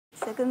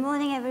So good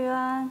morning,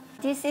 everyone.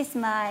 This is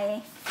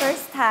my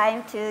first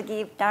time to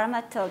give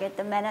Dharma talk at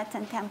the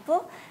Manhattan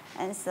Temple,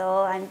 and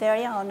so I'm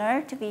very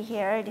honored to be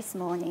here this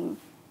morning.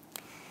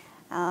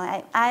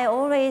 I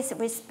always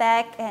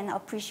respect and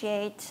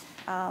appreciate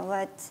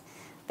what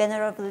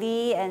Venerable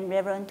Lee and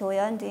Reverend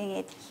Doyon doing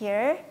it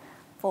here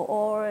for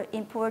all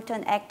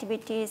important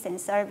activities and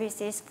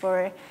services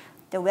for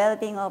the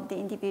well-being of the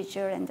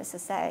individual and the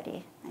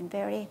society. I'm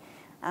very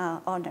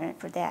honored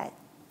for that.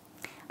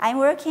 I'm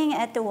working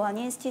at the One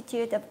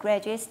Institute of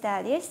Graduate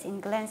Studies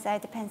in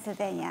Glenside,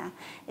 Pennsylvania.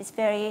 It's a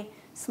very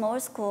small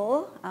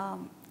school,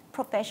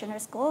 professional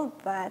school,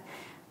 but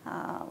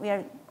we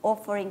are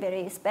offering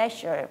very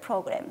special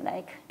program,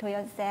 like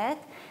Doyon said,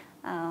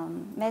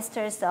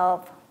 Masters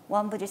of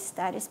One Buddhist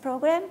Studies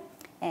program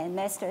and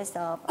Masters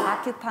of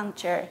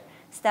Acupuncture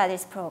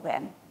Studies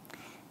program.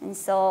 And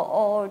so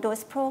all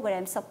those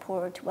programs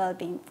support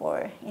well-being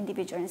for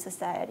individual and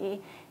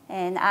society.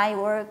 And I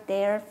work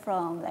there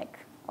from like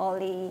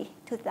early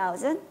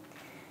 2000.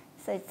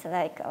 So it's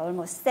like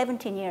almost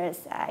 17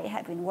 years I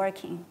have been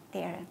working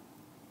there.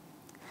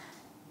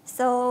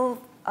 So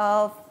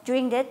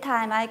during that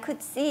time, I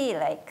could see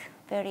like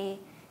very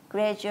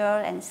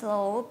gradual and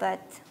slow, but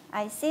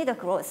I see the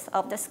growth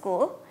of the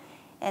school.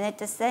 And at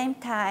the same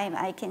time,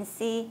 I can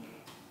see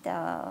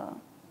the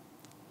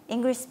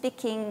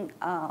English-speaking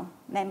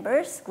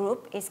members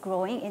group is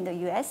growing in the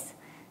US.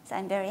 So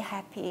I'm very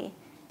happy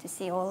to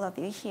see all of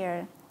you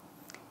here.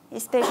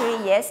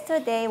 Especially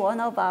yesterday, one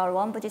of our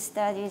One Buddhist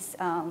Studies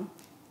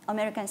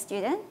American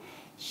student,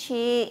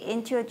 she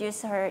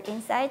introduced her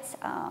insights,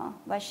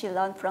 what she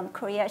learned from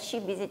Korea. She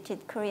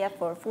visited Korea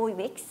for 4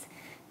 weeks,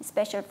 a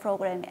special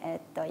program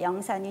at the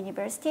Yongsan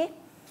University.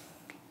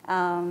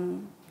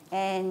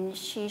 And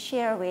she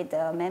shared with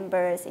the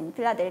members in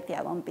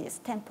Philadelphia One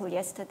Buddhist Temple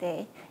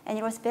yesterday. And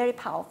it was very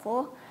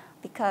powerful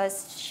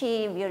because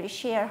she really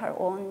shared her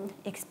own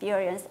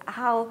experience,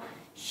 how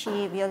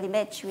she really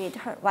matched with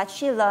what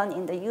she learned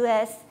in the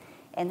US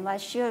and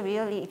what she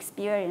really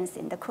experienced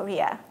in the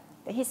Korea,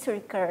 the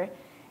historical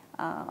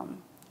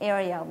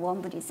area of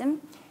Won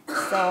Buddhism.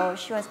 So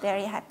she was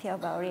very happy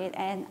about it,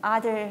 and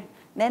other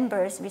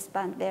members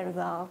respond very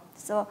well.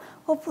 So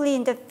hopefully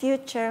in the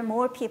future,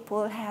 more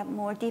people have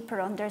more deeper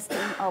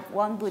understanding of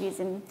Won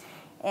Buddhism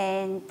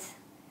and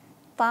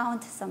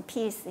found some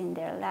peace in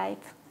their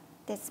life.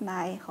 That's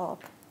my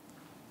hope.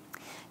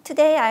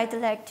 Today, I'd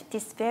like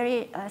this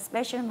very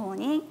special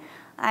morning,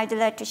 I'd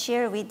like to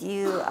share with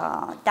you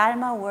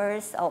Dharma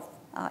words of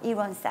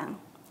Ilwon-sang.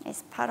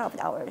 It's part of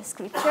our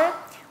scripture.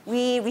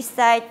 We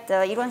recite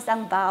the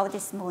Ilwon-sang vow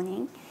this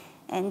morning,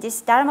 and this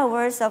Dharma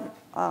words of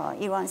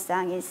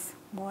Ilwon-sang is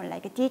more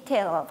like a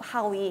detail of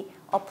how we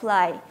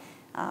apply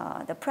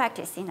the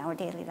practice in our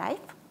daily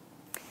life.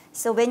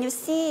 So when you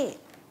see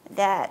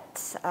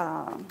that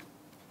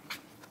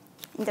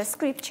in the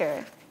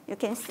scripture, you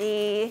can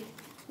see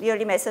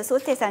really Master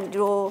Sotaesan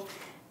drew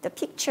the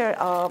picture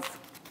of,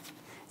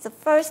 the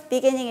first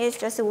beginning is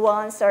just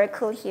one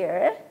circle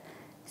here.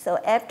 So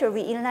after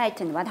we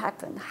enlighten, what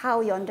happened, how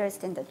you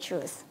understand the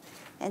truth.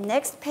 And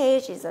next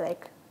page is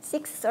like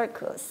 6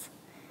 circles.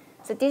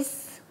 So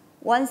this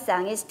one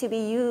sang is to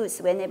be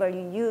used whenever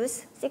you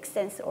use 6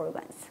 sense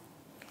organs.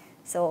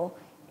 So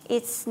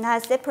it's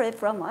not separate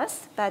from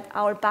us, but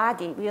our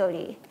body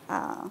really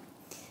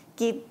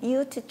give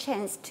you the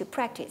chance to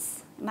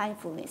practice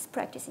mindfulness,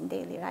 practice in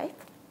daily life.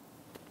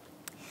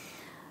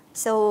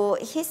 So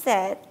he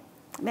said,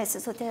 Master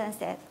Sotaesan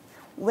said,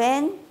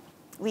 when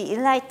we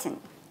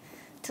enlighten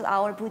to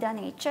our Buddha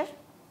nature,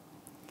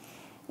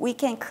 we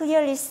can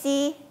clearly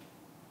see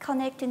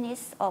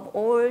connectedness of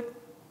all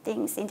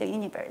things in the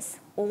universe.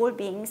 All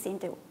beings in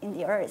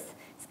the earth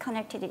is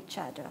connected to each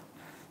other,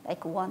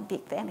 like one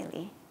big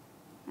family,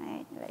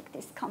 right? Like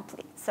this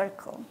complete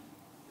circle.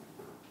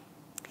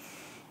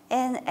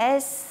 And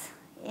as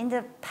in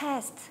the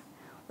past,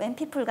 when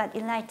people got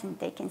enlightened,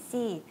 they can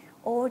see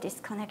all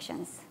these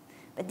connections.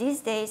 But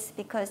these days,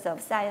 because of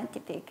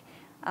scientific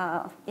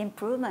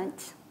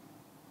improvement,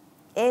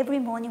 every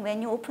morning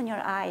when you open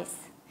your eyes,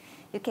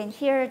 you can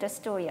hear the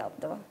story of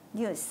the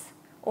news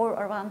all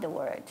around the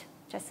world.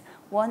 Just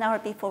 1 hour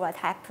before what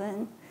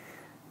happened,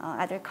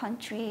 other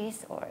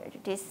countries, or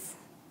this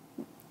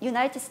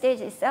United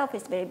States itself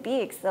is very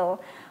big, so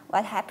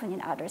what happened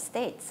in other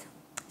states.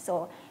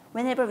 So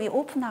whenever we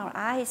open our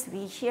eyes,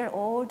 we hear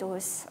all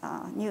those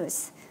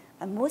news,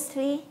 and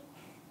mostly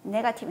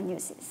negative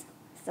news.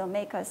 So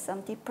make us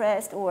some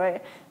depressed, or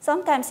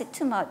sometimes it's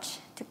too much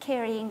to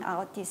carrying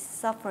out this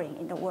suffering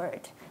in the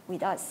world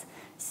with us.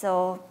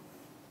 So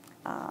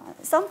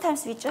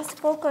sometimes we just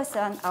focus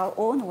on our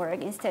own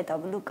work instead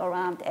of look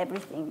around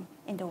everything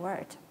in the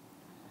world.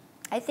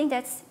 I think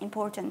that's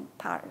important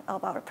part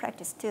of our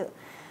practice too.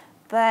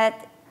 But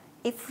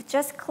if you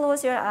just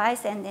close your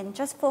eyes and then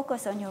just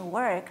focus on your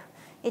work,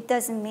 it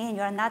doesn't mean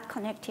you are not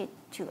connected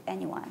to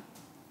anyone.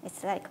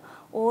 It's like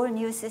all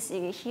news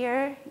you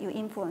hear, you're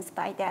influenced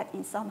by that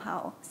in some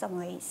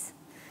ways.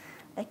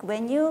 Like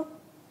when you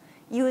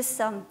use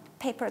some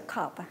paper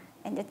cup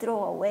and you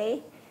throw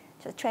away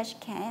the trash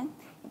can,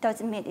 It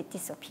doesn't mean it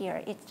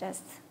disappears. It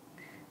just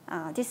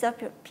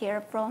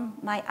disappears from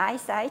my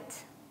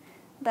eyesight,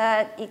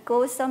 but it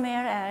goes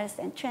somewhere else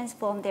and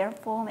transform their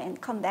form and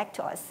come back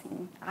to us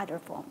in other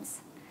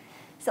forms.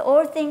 So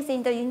all things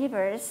in the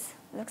universe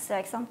looks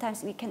like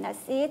sometimes we cannot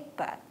see it,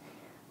 but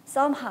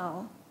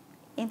somehow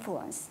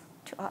influence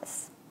to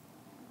us.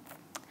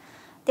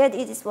 That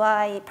is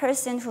why a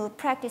person who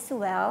practices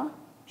well,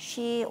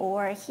 she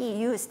or he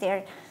use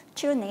their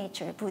true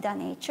nature, Buddha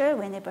nature,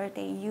 whenever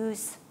they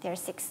use their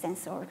six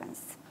sense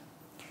organs.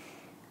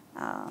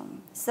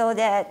 So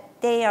that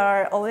they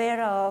are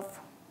aware of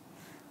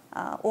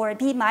or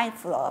be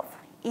mindful of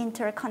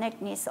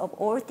interconnectedness of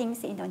all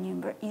things in the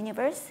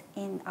universe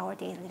in our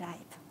daily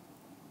life.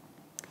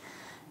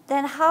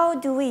 Then how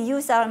do we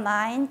use our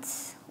mind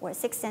or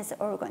six sense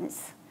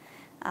organs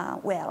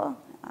well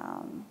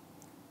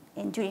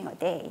during a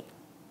day?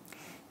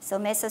 So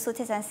Master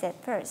Sotaesan said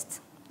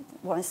first,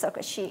 one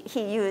circle.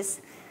 He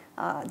used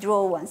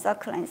draw one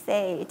circle and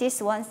say,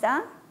 this one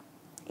sun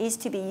is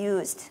to be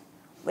used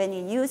when we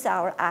use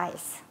our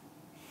eyes.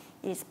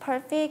 It is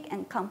perfect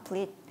and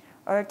complete,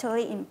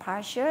 utterly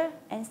impartial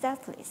and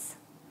selfless.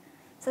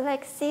 So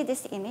like see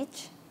this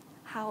image,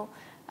 how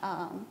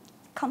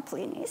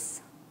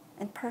completeness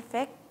and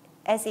perfect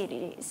as it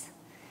is.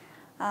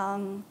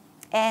 And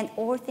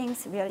all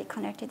things really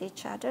connected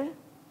each other.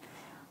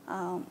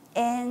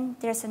 And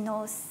there's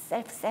no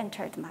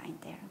self-centered mind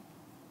there.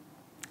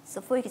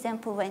 So for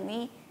example, when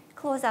we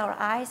close our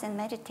eyes and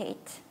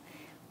meditate,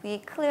 we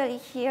clearly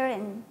hear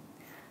and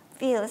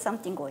feel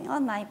something going on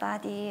in my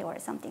body or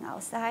something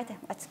outside,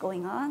 what's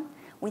going on,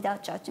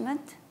 without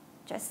judgment,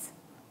 just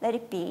let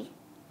it be.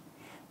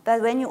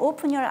 But when you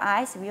open your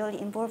eyes,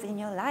 really involved in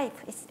your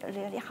life, it's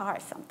really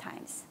hard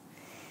sometimes.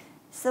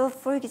 So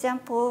for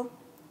example,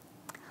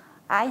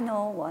 I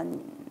know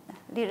one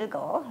little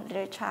girl,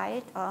 little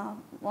child,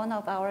 one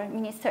of our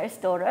minister's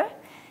daughter.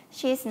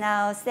 She's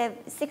now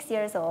 6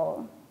 years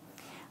old.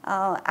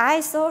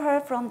 I saw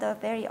her from the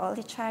very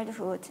early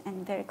childhood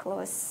and very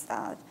close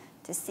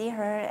to see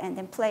her and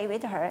then play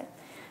with her.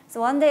 So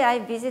one day I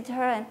visit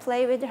her and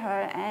play with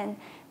her, and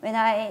when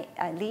I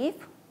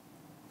leave,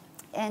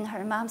 and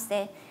her mom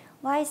said,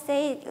 why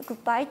say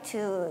goodbye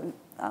to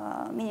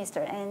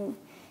minister? And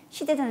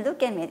she didn't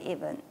look at me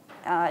even.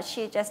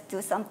 She just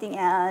do something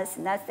else,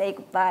 not say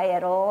goodbye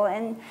at all.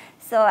 And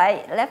so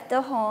I left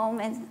the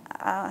home, and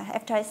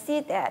after I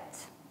see that,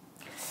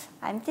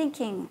 I'm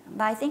thinking,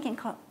 my thinking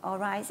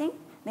arising,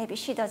 maybe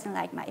she doesn't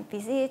like my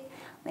visit,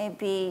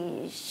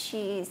 maybe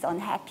she's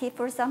unhappy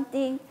for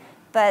something.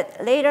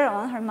 But later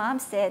on, her mom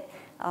said,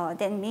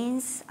 that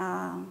means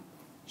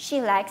she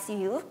likes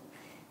you,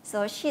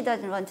 so she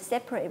doesn't want to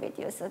separate with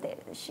you. So that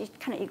she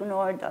kind of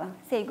ignored the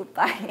say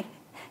goodbye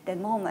that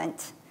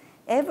moment.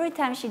 Every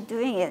time she's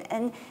doing it,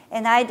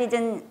 and I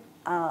didn't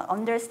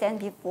understand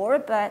before,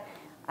 but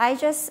I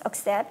just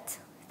accept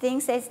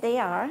things as they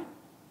are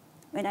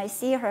when I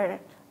see her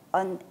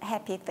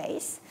unhappy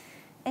face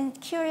and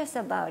curious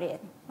about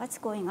it, what's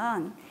going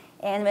on.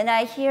 And when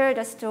I hear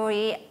the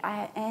story,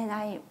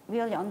 I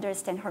really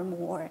understand her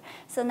more.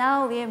 So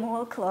now we're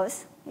more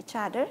close each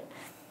other.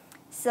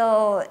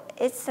 So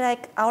it's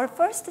like our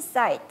first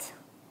sight,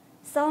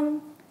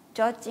 some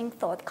judging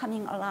thought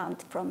coming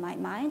around from my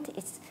mind.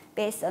 It's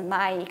based on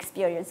my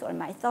experience or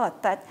my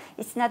thought, but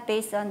it's not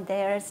based on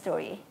their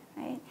story,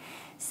 right?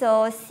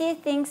 So see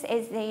things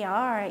as they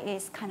are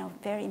is kind of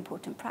very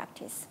important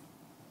practice.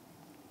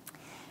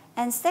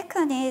 And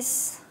second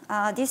is,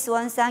 this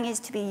one sang is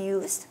to be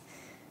used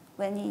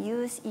when you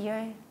use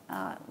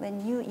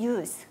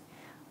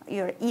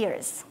your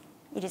ears.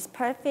 It is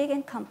perfect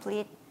and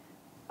complete,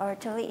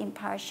 utterly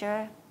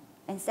impartial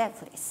and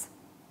selfless.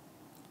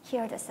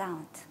 Hear the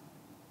sound.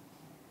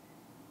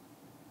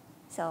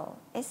 So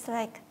it's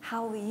like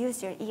how we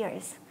use your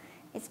ears.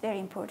 It's very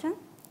important.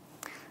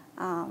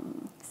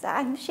 So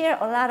I share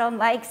a lot of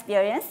my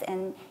experience,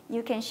 and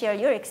you can share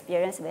your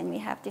experience when we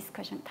have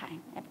discussion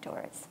time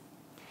afterwards.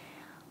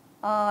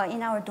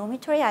 In our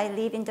dormitory, I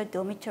live in the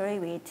dormitory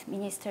with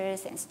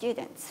ministers and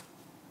students.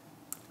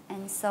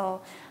 And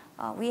so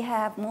we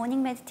have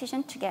morning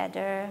meditation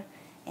together,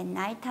 and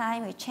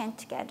nighttime we chant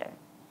together.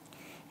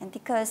 And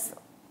because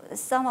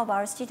some of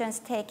our students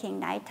taking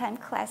nighttime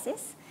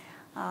classes,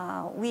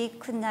 we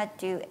could not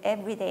do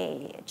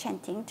everyday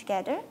chanting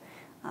together.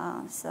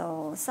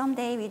 So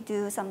someday we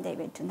do, someday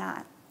we do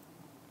not.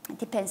 It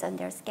depends on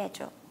their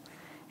schedule.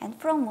 And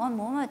from one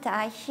moment,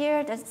 I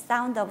hear the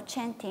sound of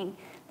chanting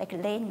like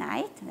late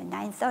night,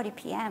 9:30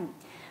 p.m.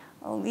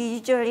 We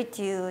usually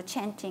do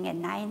chanting at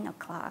 9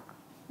 o'clock.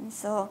 And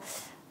so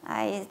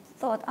I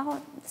thought, oh,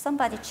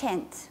 somebody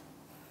chant.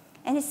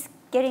 And it's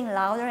getting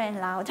louder and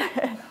louder.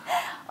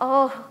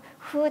 Oh,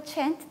 who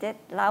chanted that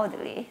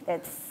loudly?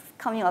 That's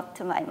coming up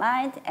to my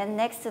mind. And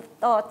next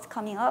thoughts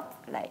coming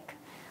up, like,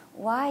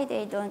 why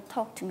they don't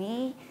talk to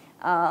me?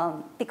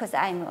 Because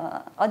I'm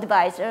an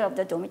advisor of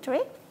the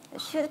dormitory. They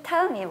should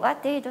tell me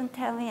what they don't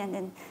tell me, and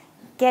then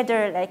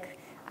gather, like,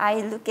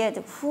 I look at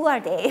who are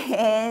they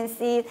and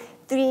see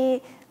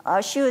 3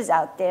 shoes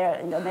out there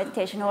in the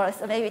meditation hall.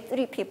 So maybe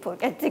 3 people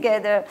get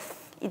together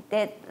at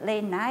that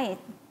late night.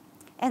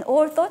 And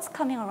all thoughts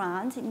coming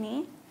around in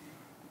me.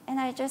 And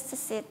I just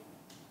sit.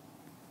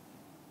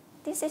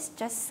 This is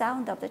just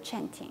sound of the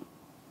chanting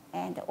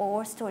and the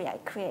old story I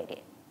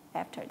created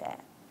after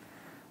that.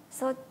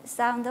 So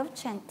sound of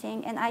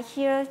chanting, and I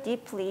hear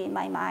deeply in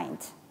my mind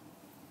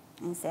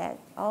and said,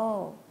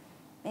 oh,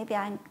 maybe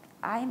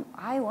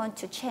I want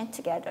to chant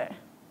together.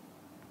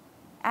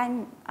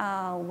 And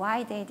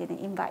why they didn't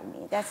invite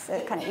me, that's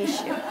a kind of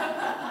issue.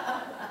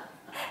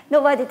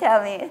 Nobody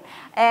tell me.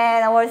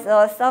 And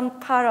also some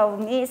part of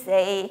me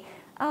say,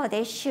 oh,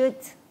 they should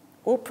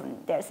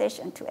open their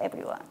session to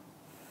everyone.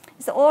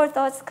 So all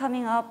thoughts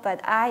coming up,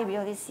 but I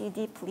really see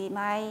deeply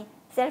my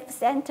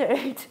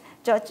self-centered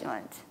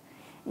judgment.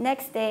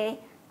 Next day,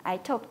 I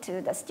talked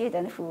to the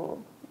student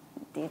who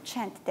did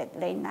chant that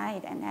late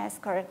night and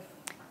asked her,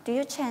 do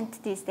you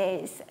chant these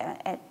days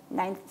at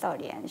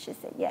 9:30? And she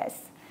said,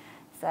 yes.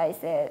 So I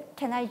said,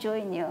 can I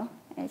join you?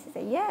 And she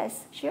said,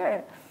 yes,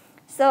 sure.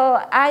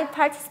 So I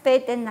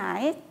participated that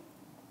night.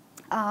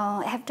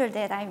 After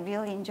that, I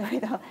really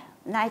enjoyed the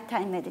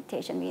nighttime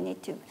meditation. We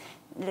need to be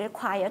a little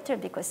quieter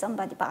because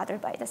somebody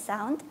bothered by the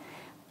sound.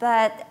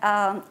 But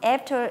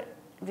after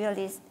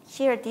really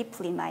hear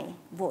deeply my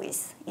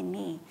voice in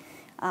me,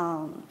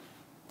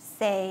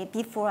 say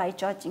before I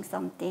judging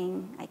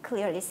something, I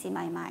clearly see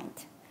my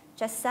mind.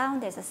 Just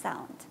sound as a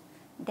sound.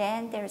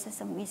 Then there's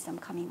some wisdom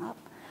coming up.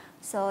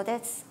 So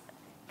that's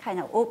kind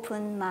of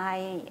open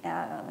my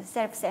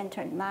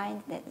self-centered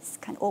mind. That's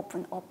kind of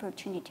open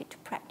opportunity to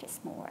practice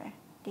more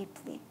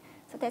deeply.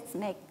 So that's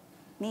make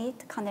me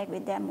to connect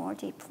with them more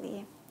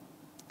deeply.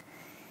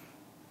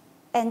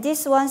 And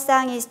this one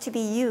song is to be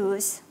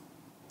used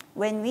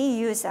when we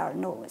use our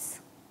nose.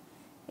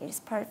 It is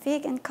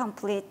perfect and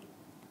complete,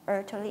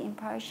 utterly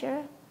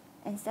impartial,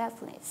 and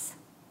selfless.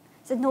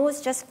 So nose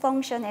just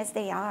function as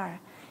they are.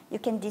 You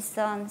can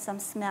discern some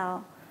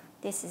smell.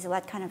 This is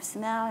what kind of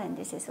smell, and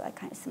this is what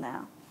kind of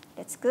smell.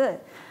 That's good.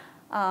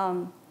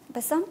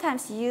 But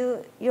sometimes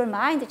your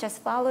mind is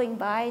just following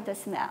by the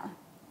smell.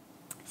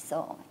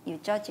 So you're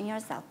judging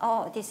yourself.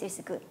 Oh, this is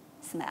a good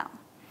smell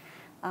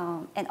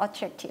and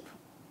attractive.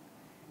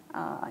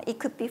 It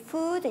could be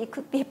food, it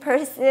could be a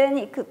person,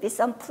 it could be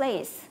some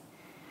place.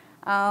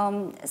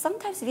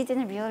 Sometimes we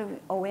didn't really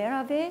aware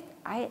of it.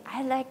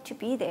 I like to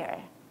be there.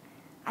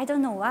 I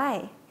don't know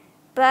why.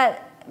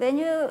 But when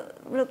you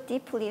look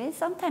deeply,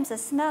 sometimes the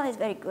smell is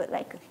very good,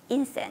 like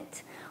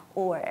incense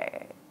or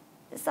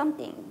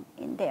something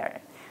in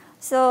there.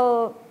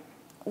 So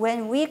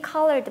when we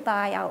colored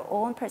by our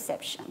own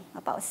perception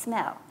about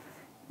smell,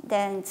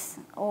 then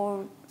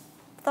all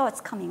thoughts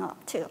coming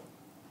up too,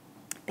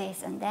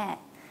 based on that.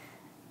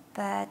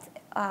 But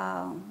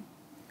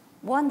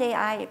one day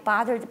I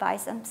bothered by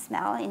some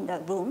smell in the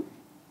room,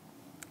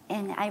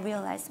 and I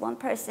realized one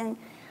person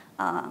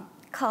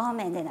come,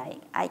 and then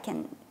I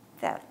can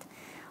felt.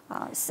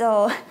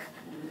 So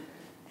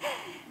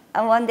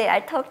one day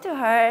I talked to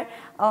her,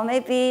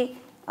 maybe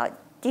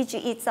did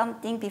you eat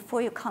something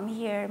before you come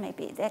here?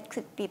 Maybe that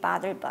could be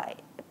bothered by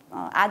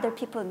other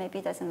people. Maybe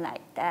doesn't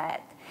like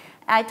that.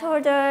 I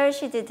told her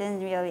she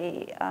didn't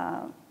really.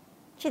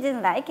 She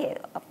didn't like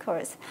it, of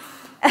course.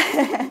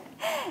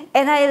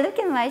 And I look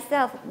at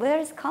myself, where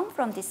has come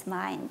from this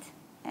mind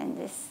and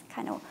this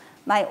kind of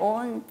my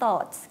own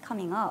thoughts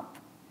coming up?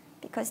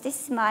 Because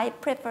this is my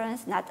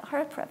preference, not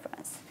her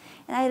preference.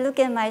 And I look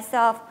at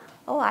myself,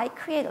 oh, I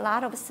create a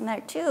lot of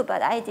smell too,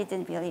 but I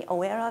didn't really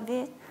aware of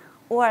it.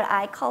 Or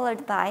I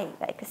colored by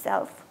like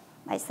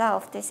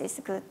myself, this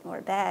is good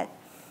or bad.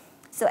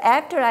 So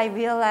after I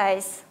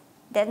realize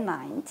that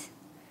mind,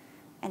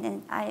 and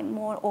then I'm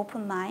more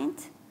open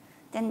mind,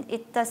 then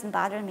it doesn't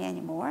bother me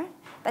anymore.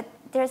 But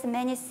there's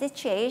many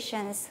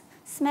situations,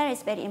 smell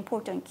is very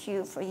important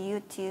cue for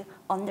you to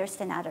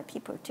understand other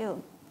people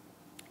too.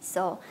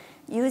 So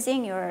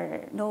using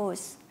your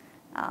nose,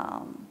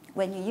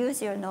 when you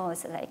use your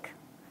nose like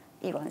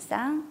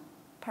Igon-san,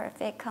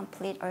 perfect,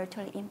 complete,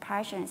 utterly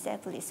impartial and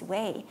selfless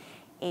way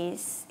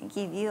is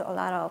give you a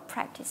lot of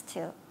practice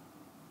too.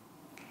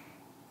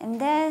 And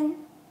then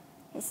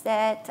is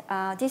that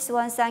this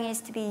one song is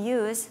to be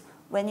used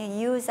when you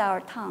use our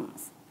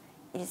tongues.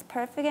 It is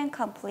perfect and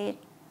complete,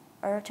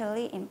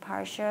 utterly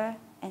impartial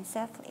and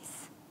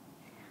selfless.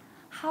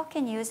 How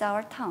can you use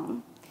our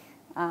tongue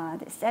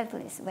the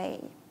selfless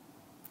way?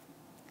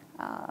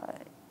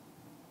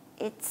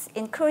 It's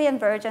in Korean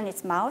version,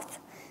 it's mouth.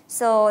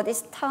 So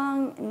this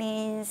tongue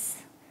means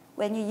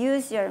when you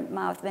use your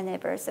mouth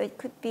whenever. So it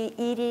could be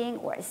eating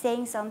or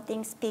saying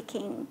something,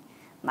 speaking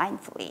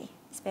mindfully.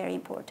 It's very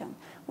important.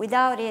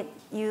 Without it,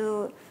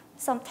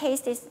 some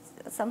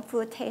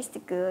food tastes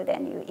good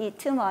and you eat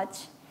too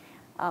much.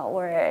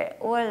 Or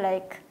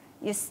like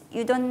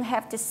you don't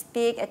have to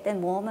speak at the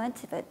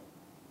moment, but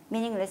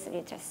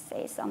meaninglessly just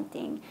say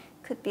something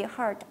could be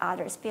hurt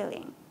others'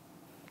 feeling.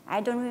 I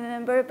don't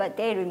remember, but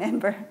they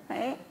remember,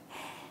 right?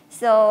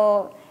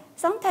 So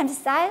sometimes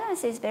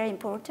silence is very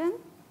important.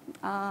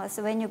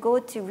 So when you go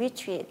to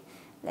retreat,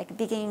 like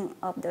beginning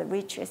of the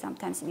retreat,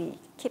 sometimes we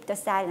keep the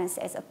silence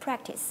as a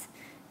practice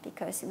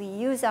because we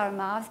use our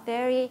mouth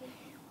very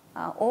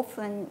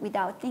often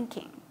without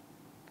thinking.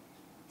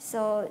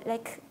 So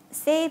like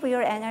save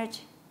your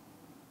energy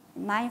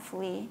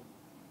mindfully,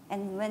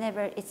 and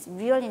whenever it's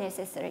really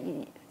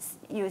necessary,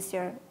 use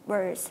your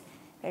words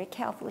very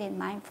carefully and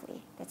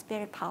mindfully. That's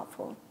very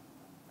powerful.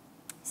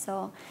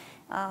 So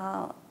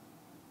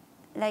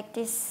like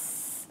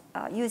this,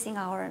 using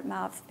our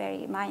mouth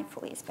very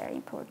mindfully is very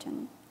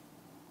important.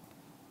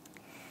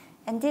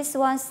 And this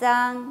one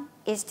song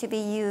is to be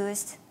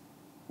used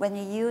when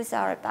we use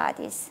our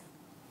bodies.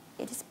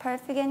 It is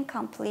perfect and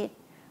complete,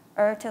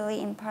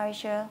 utterly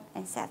impartial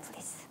and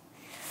selfless.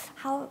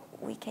 How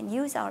we can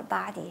use our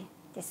body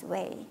this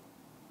way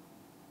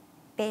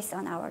based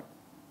on our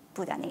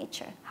Buddha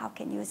nature. How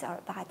can we use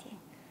our body?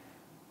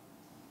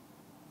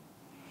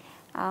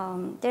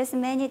 There's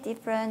many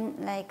different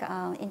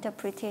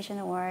interpretation,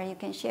 or you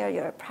can share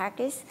your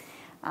practice.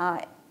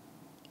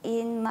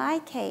 In my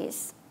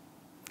case,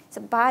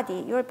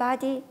 your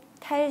body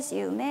tells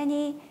you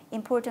many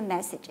important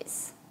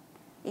messages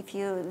if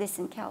you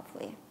listen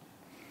carefully.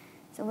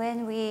 So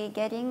when we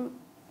getting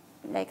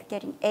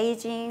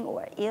aging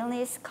or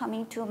illness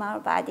coming to our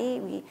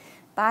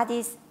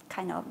bodies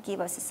kind of give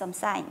us some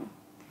sign.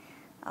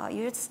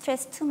 You're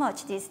stressed too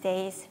much these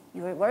days,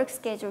 your work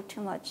schedule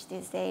too much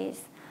these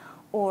days,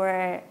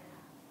 or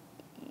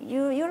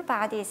your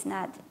body is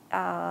not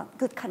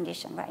good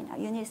condition right now,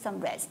 you need some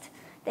rest.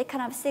 They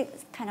kind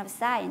of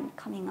sign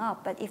coming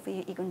up, but if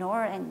we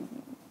ignore and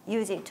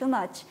use it too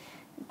much,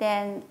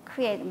 then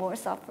create more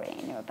suffering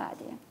in your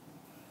body.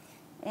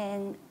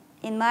 And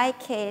in my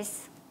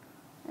case,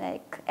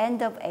 like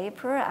end of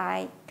April,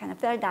 I kind of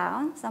fell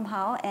down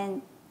somehow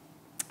and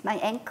my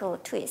ankle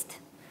twist.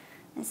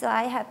 And so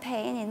I have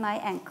pain in my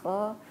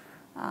ankle,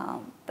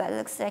 but it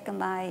looks like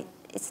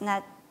it's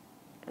not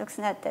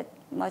that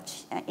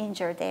much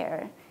injured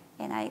there.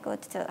 And I go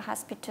to the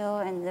hospital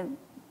and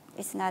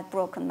it's not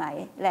broken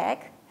my leg.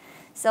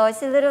 So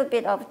it's a little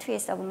bit of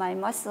twist of my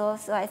muscle,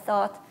 so I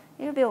thought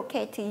it'll be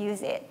okay to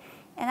use it.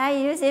 And I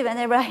use it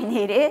whenever I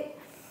need it.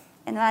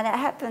 And what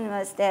happened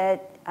was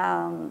that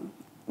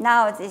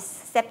now this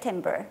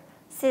September,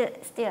 still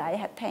I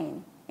have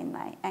pain in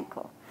my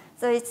ankle.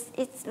 So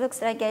it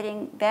looks like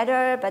getting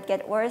better, but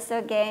get worse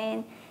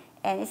again,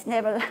 and it's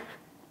never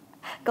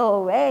go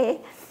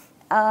away.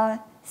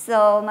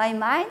 So my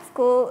mind's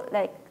go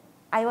like,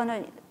 I want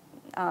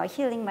to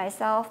healing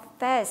myself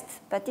fast,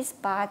 but this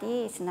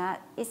body is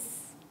not,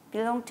 it's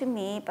belong to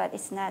me, but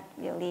it's not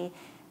really,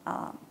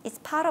 it's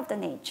part of the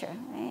nature,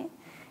 right?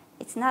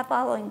 It's not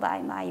following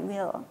by my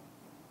will.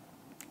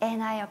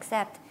 And I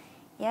accept,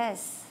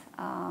 yes,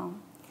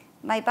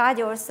 my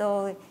body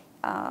also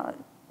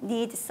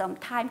needs some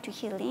time to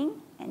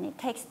healing, and it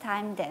takes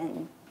time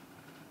than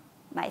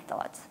my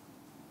thoughts.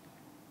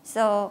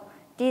 So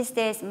these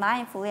days,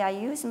 mindfully,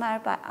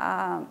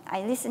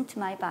 I listen to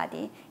my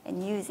body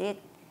and use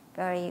it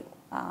very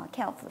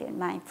carefully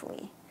and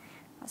mindfully.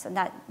 So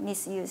not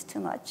misuse too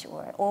much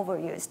or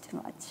overuse too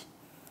much.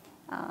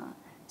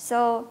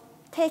 So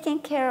taking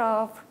care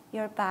of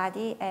your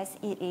body as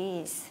it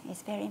is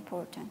very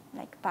important.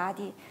 Like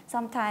body,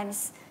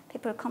 sometimes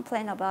people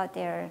complain about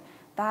their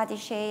body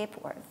shape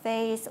or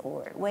face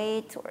or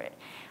weight,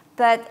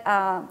 but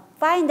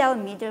find out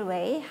middle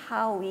way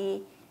how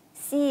we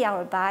see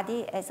our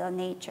body as a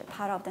nature,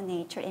 part of the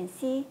nature, and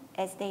see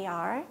as they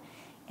are,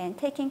 and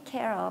taking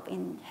care of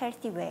in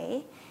healthy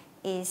way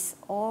is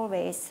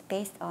always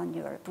based on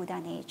your Buddha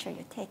nature.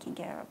 You're taking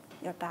care of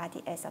your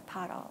body as a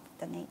part of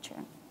the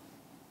nature.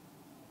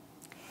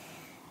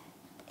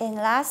 And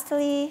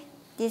lastly,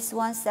 this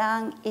one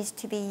song is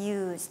to be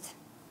used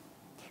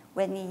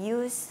when we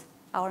use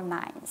our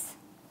minds.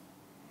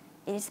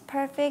 It is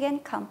perfect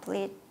and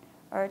complete,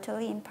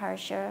 utterly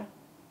impartial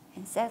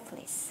and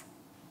selfless.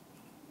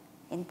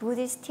 In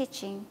Buddhist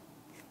teaching,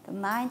 the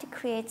mind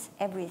creates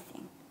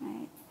everything,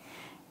 right?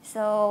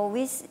 So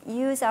we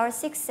use our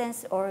six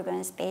sense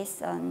organs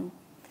based on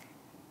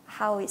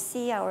how we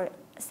see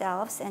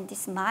ourselves, and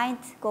this mind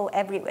go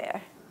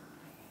everywhere.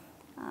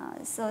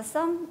 So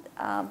some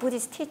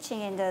Buddhist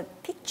teaching in the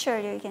picture,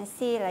 you can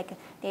see like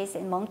there's a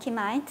monkey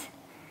mind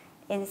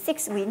in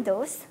 6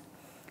 windows.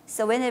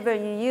 So whenever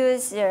you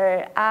use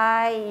your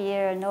eye,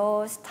 ear,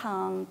 nose,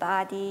 tongue,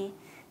 body,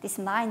 this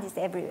mind is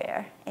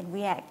everywhere and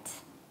react.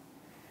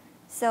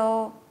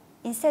 So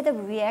instead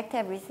of react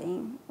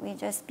everything, we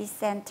just be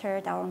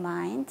centered our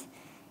mind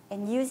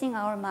and using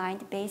our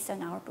mind based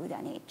on our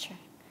Buddha nature.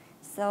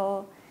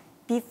 So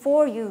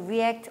before you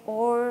react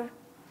all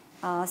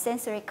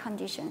sensory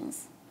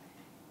conditions,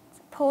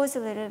 pause a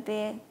little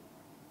bit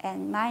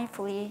and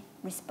mindfully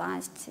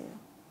respond to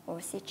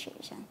our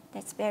situation.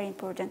 That's very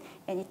important,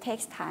 and it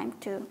takes time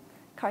to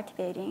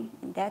cultivating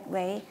in that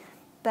way.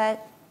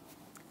 But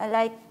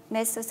like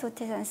Master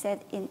Sotaesan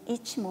said, in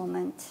each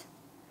moment,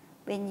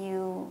 when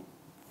you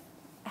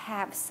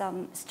have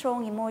some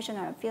strong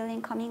emotional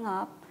feeling coming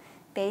up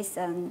based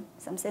on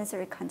some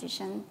sensory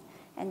condition,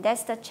 and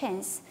that's the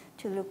chance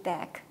to look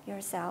back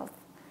yourself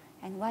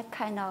and what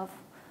kind of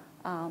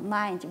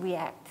mind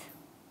react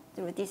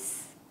through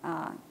these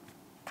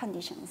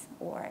conditions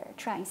or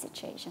trying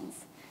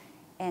situations,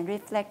 and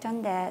reflect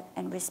on that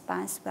and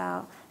respond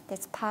well.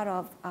 That's part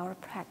of our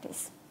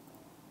practice.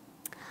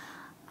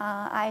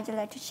 I'd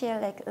like to share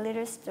like a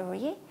little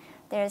story.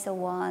 There's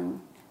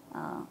one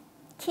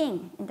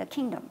king in the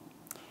kingdom.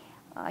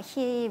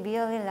 He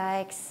really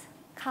likes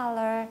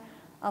color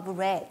of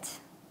red,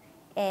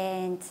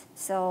 and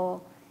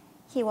so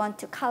he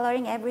wants to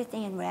coloring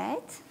everything in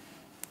red.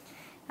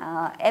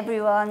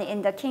 Everyone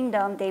in the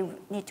kingdom, they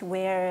need to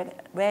wear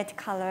red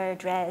color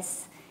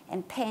dress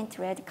and paint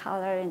red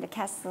color in the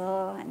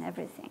castle and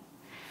everything.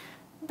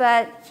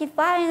 But he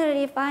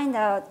finally find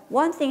out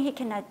one thing he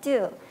cannot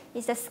do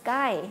is the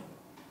sky.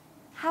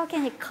 How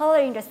can he color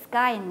in the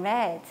sky in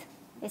red?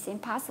 It's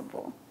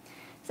impossible.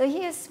 So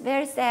he is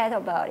very sad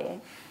about it.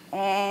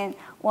 And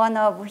one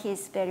of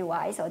his very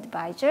wise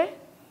advisors,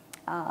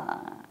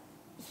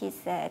 he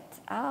said,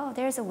 oh,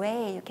 there's a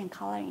way you can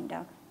color in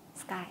the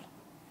sky.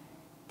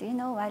 Do you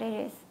know what it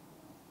is?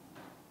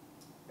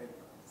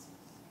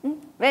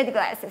 Red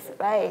glasses,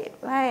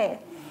 right.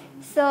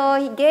 So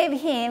he gave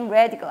him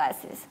red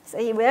glasses. So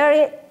he wear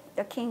it,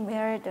 the king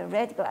wear the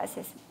red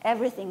glasses,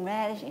 everything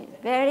red, he's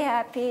very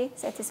happy,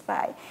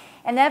 satisfied.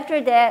 And after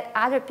that,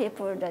 other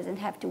people doesn't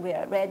have to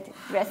wear red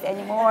dress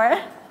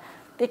anymore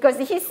because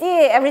he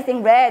see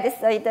everything red,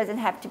 so it doesn't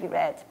have to be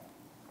red.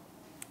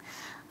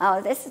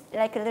 This is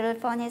like a little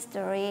funny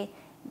story,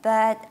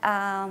 but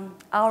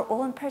our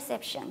own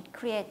perception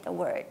create the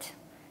world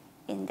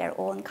in their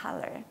own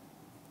color.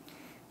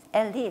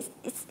 At least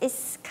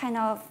it's kind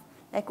of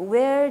like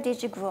where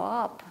did you grow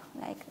up?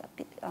 Like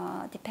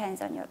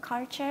depends on your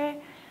culture,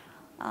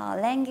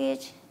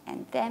 language,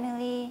 and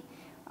family,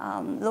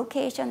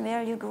 location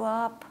where you grew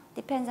up.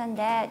 Depends on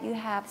that. You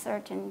have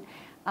certain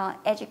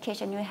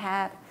education you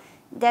have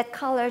that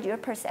colored your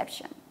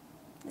perception.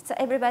 So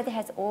everybody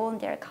has own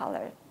their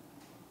color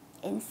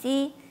and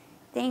see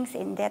things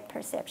in that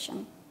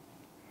perception.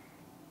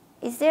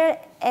 Is there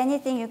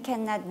anything you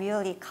cannot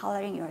really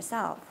coloring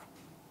yourself?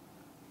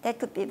 That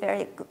could be a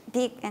very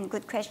big and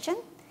good question.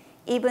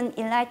 Even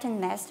enlightened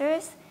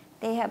masters,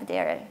 they have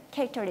their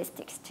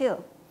characteristics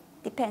too.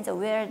 Depends on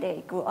where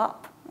they grew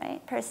up,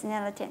 right?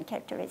 Personality and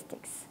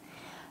characteristics.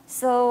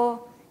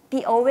 So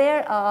be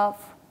aware of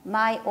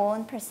my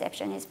own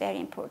perception is very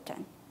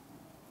important.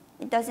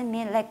 It doesn't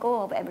mean let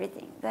go of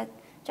everything, but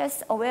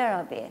just aware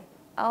of it.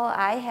 Oh,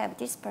 I have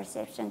this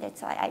perception,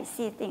 that's why I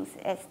see things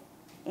as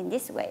in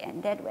this way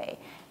and that way.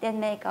 That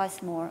make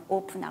us more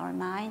open our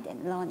mind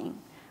and learning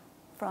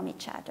from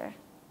each other.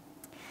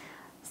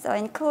 So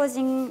in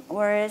closing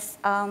words,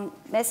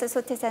 Master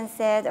Sotaesan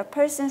said, a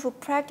person who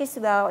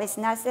practices well is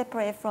not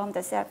separate from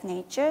the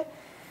self-nature.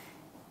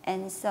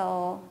 And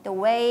so the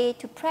way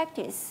to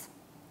practice,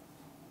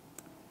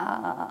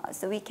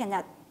 so we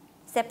cannot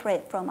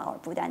separate from our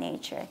Buddha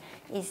nature,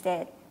 is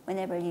that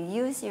whenever you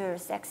use your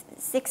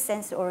six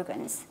sense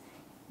organs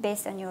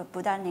based on your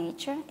Buddha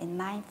nature and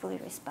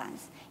mindfully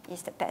response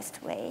is the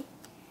best way.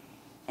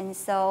 And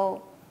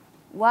so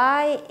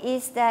why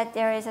is that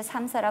there is a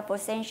samsara for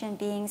sentient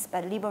beings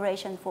but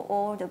liberation for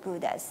all the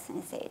Buddhas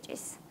and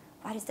sages?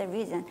 What is the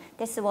reason?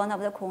 That's one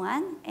of the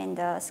koan in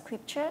the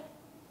scripture.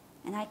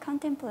 And I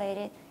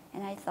contemplated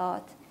and I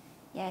thought,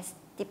 yes,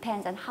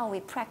 depends on how we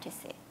practice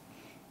it.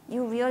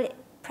 You really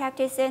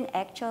practicing,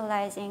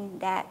 actualizing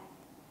that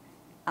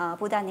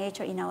Buddha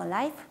nature in our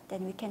life,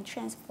 then we can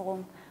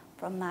transform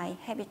from my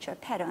habitual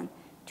pattern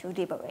to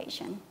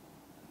liberation.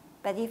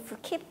 But if you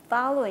keep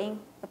following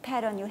the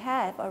pattern you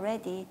have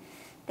already,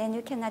 then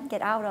you cannot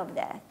get out of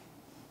that.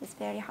 It's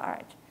very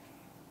hard.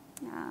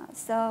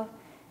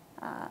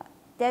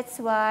 That's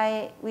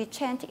why we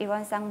chant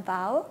Ilwansang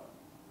vow.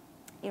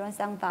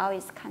 Ilwansang vow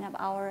is kind of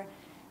our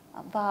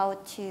vow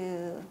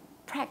to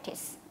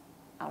practice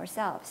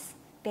ourselves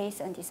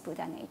based on this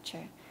Buddha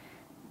nature.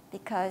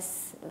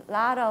 Because a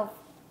lot of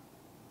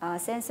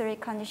sensory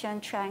condition,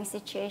 trying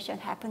situation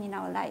happen in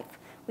our life.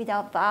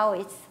 Without vow,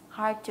 it's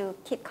hard to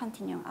keep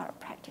continuing our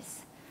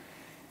practice.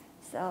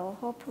 So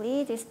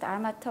hopefully this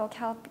Dharma talk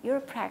help your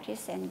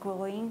practice and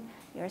growing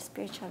your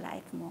spiritual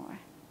life more.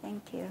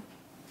 Thank you.